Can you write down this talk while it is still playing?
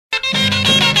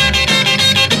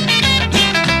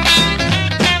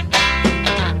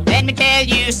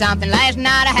something. Last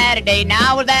night I had a date and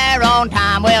I was there on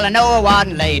time. Well, I know I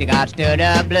wasn't late, I got stood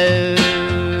up blue.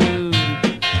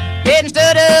 Getting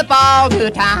stood up all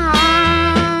the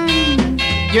time.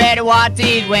 You better watch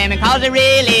these women, cause they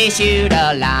really shoot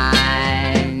a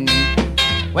line.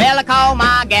 Well, I called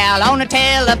my gal on the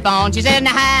telephone. She said,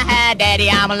 hi, daddy,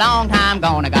 I'm a long time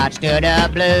gone. I got stood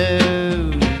up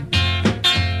blue.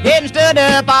 Getting stood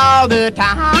up all the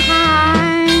time.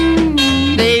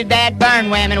 These bad burn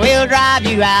women will drive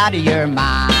you out of your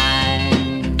mind.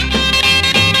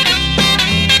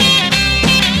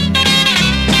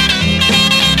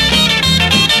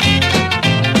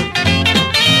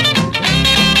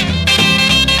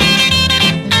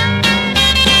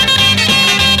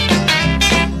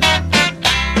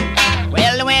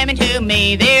 Well, the women to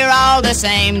me, they're all the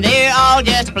same. They're all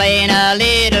just playing a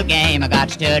little game. I got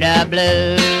stood up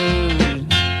blues.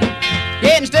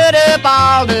 Getting stood up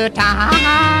all the time.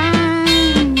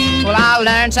 Well, I'll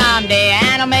learn someday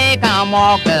and I'll make 'em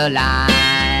walk the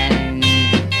line.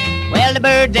 Well, the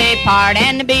birds they part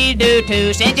and the bees do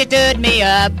too. Since you stood me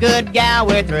up, good gal,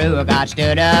 we're through. I got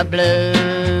stood up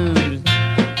blues.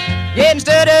 Getting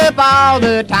stood up all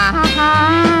the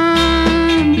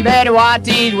time. You better watch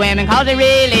these women, cause they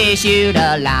really shoot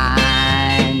a line.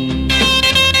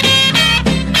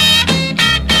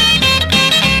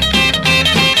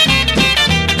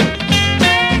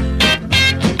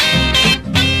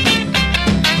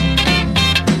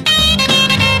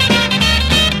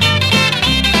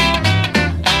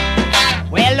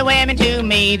 To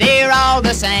me, they're all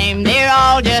the same. They're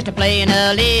all just playing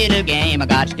a little game. I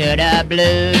got stood up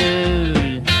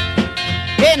blues.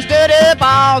 Getting stood up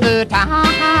all the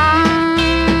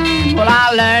time. Well,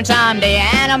 I'll learn someday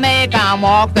and I'll make 'em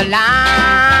walk the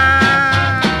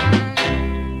line.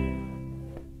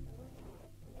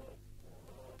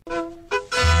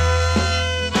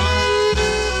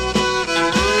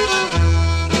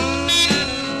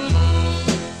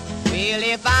 Well,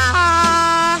 if I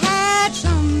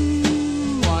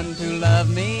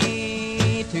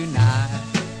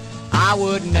I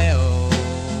would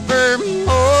never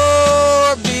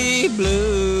more be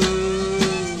blue.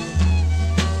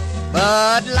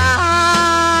 But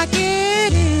like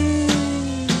it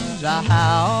is, I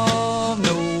have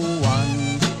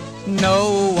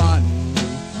no one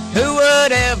who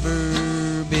would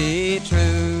ever be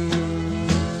true.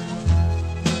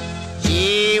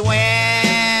 She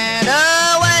went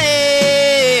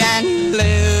away and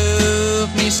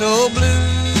left me so blue,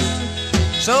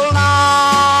 so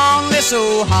lonely,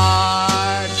 so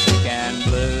hard, sick and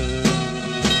blue.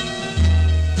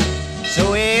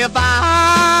 So if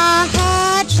I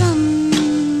had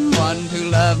someone to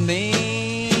love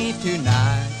me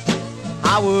tonight,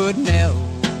 I would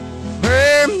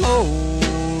never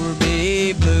more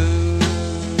be blue.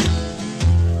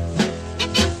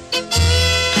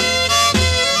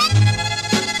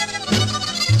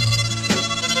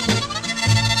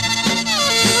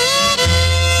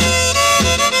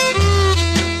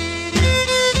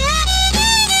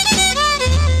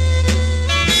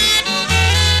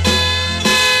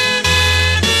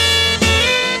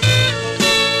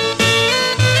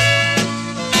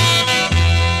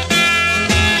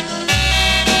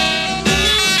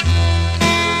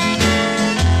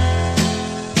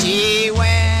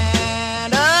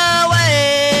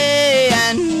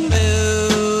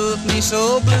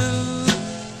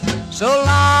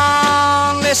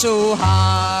 So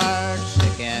hard,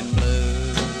 sick and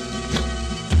blue.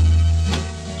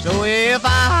 So if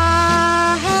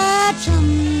I had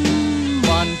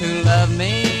someone to love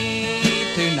me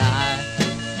tonight,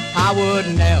 I would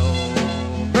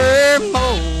never more